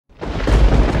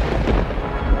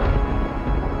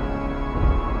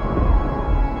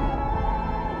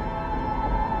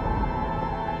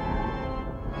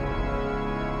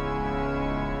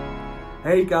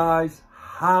Hey guys,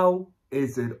 how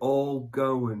is it all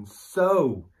going?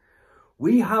 So,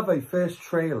 we have a first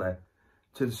trailer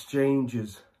to The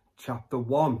Strangers Chapter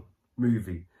 1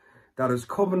 movie that is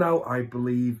coming out, I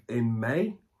believe, in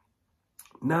May.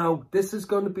 Now, this is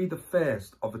going to be the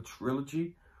first of a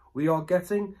trilogy we are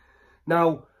getting.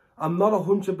 Now, I'm not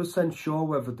 100% sure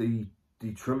whether the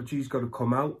trilogy is going to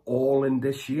come out all in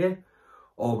this year,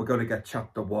 or we're going to get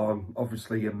Chapter 1,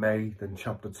 obviously, in May, then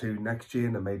Chapter 2 next year,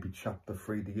 and then maybe Chapter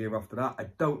 3 the year after that. I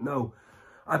don't know.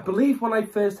 I believe when I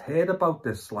first heard about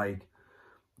this, like,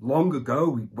 long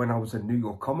ago, when I was in New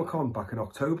York Comic Con back in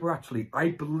October, actually, I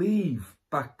believe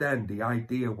back then the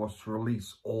idea was to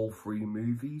release all 3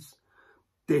 movies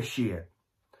this year.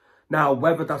 Now,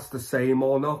 whether that's the same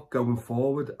or not going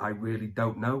forward, I really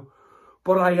don't know.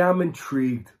 But I am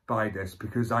intrigued by this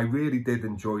because I really did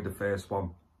enjoy the first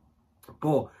one.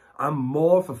 But I'm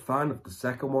more of a fan of the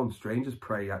second one, Strangers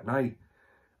Prey at Night.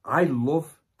 I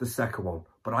love the second one,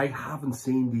 but I haven't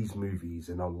seen these movies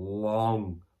in a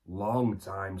long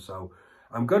time. So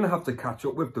I'm going to have to catch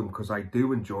up with them because I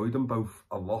do enjoy them both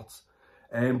a lot.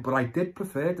 But I did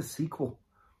prefer the sequel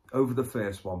over the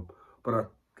first one.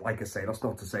 But like I say, that's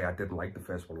not to say I didn't like the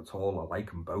first one at all. I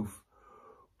like them both.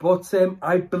 But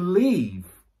I believe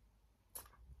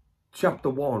Chapter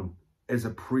 1 is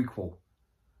a prequel.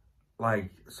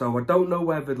 Like, so I don't know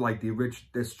whether like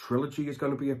this trilogy is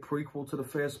going to be a prequel to the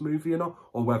first movie or not,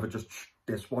 or whether just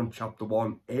this one, Chapter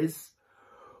 1, is.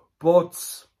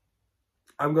 But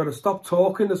I'm going to stop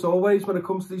talking as always when it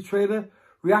comes to these trailer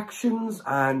reactions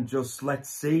and just let's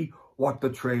see what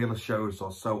the trailer shows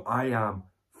us. So I am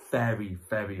very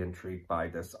intrigued by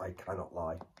this. I cannot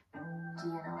lie. Do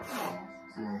you know what it is?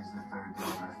 Today is the third day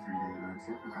of our 3-day road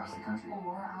trip across the country.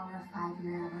 Or our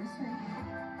 5-year anniversary.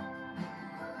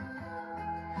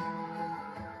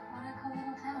 What a cool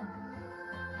little town.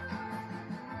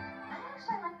 I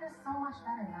actually like this so much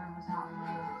better than a hotel.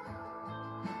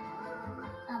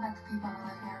 I bet the people who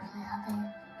live here are really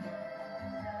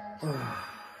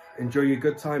happy. Enjoy your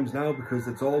good times now because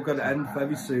it's all going to end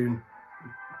very soon.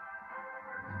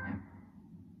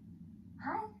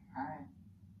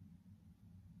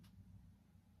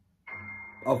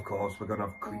 Of course, we're going to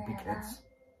have creepy kids.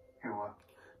 Hear what?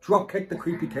 Drop kick the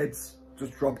creepy kids.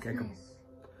 Just drop kick them.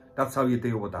 That's how you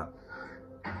deal with that.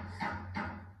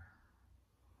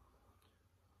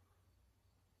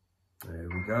 There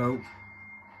we go.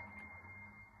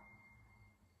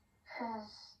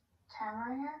 Is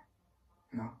Tamara here?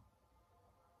 No.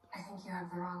 I think you have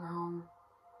the wrong home.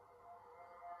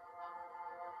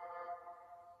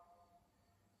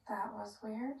 That was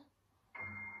weird.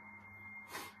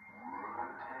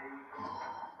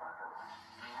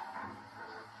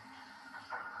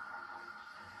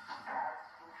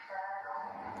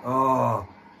 Oh,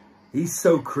 he's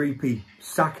so creepy.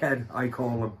 Sackhead, I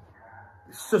call him.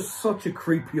 It's just such a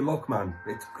creepy look, man.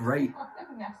 It's great.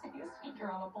 The nastiest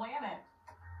feature on the planet.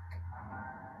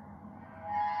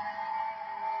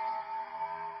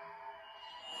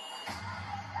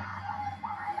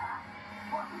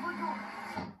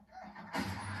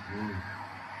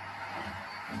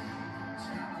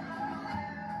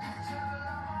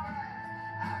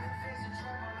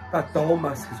 That doll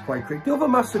mask is quite creepy. The other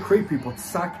masks are creepy, but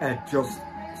Sackhead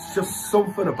it's just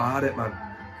something about it, man.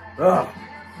 Ugh.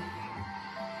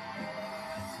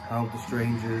 How the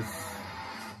Strangers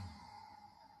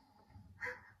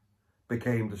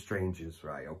became the Strangers,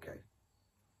 right? Okay.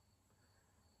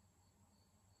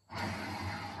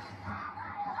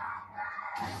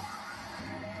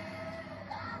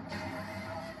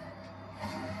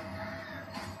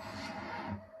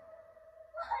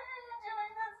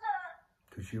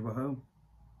 Because you were home.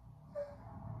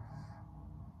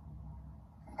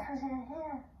 Because you're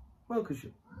here. Well, because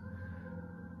you...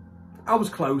 I was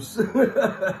close.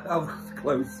 I was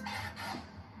close.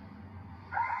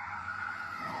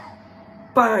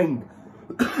 Bang!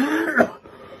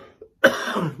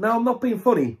 Now, I'm not being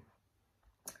funny.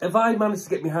 If I manage to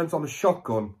get my hands on a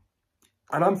shotgun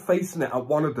and I'm facing it at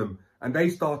one of them and they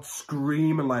start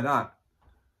screaming like that,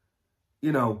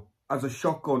 you know, as a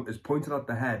shotgun is pointed at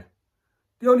the head,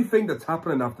 the only thing that's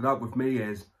happening after that with me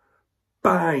is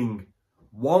bang,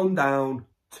 1 down,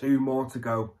 2 more to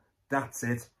go. That's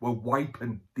it. We're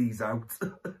wiping these out.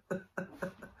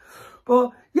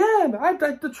 But yeah,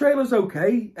 the trailer's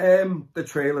okay. The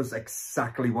trailer's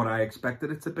exactly what I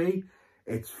expected it to be.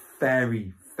 It's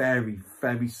very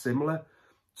similar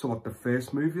to what the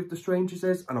first movie of The Strangers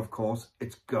is. And of course,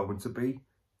 it's going to be.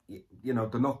 You know,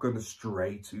 they're not going to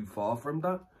stray too far from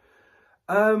that.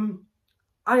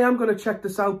 I am going to check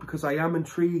this out because I am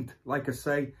intrigued. Like I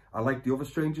say, I like the other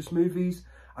Strangers movies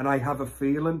and I have a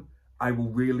feeling I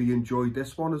will really enjoy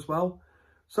this one as well.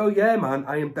 So yeah, man,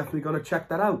 I am definitely going to check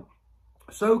that out.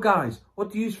 So guys,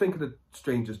 what do you think of The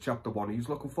Strangers Chapter 1? Are you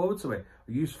looking forward to it?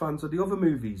 Are you fans of the other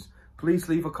movies? Please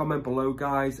leave a comment below,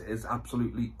 guys. It is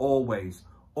absolutely always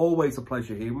a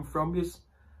pleasure hearing from you.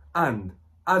 And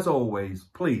as always,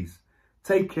 please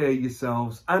take care of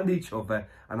yourselves and each other,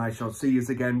 and I shall see you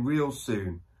again real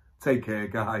soon. Take care,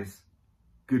 guys.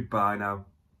 Goodbye now.